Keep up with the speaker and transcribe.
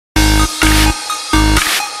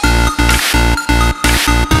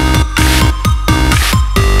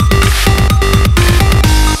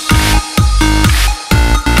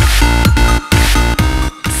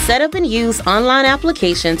Set up and use online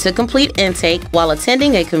application to complete intake while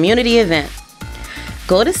attending a community event.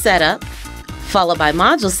 Go to Setup, followed by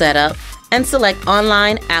Module Setup, and select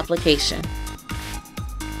Online Application.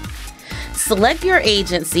 Select your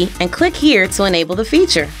agency and click here to enable the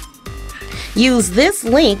feature. Use this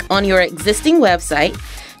link on your existing website,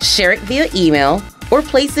 share it via email, or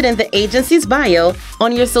place it in the agency's bio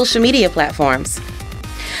on your social media platforms.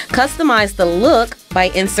 Customize the look by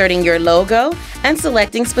inserting your logo and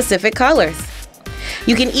selecting specific colors.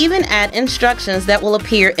 You can even add instructions that will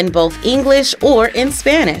appear in both English or in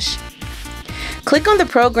Spanish. Click on the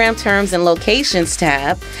Program Terms and Locations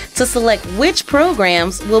tab to select which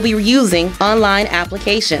programs will be using online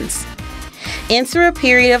applications. Enter a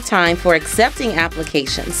period of time for accepting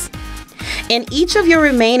applications. In each of your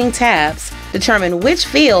remaining tabs, determine which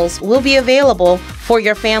fields will be available for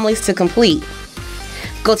your families to complete.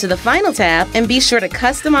 Go to the final tab and be sure to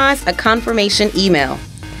customize a confirmation email.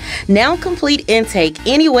 Now complete intake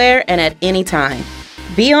anywhere and at any time.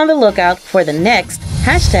 Be on the lookout for the next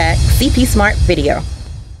 #CPSmart video.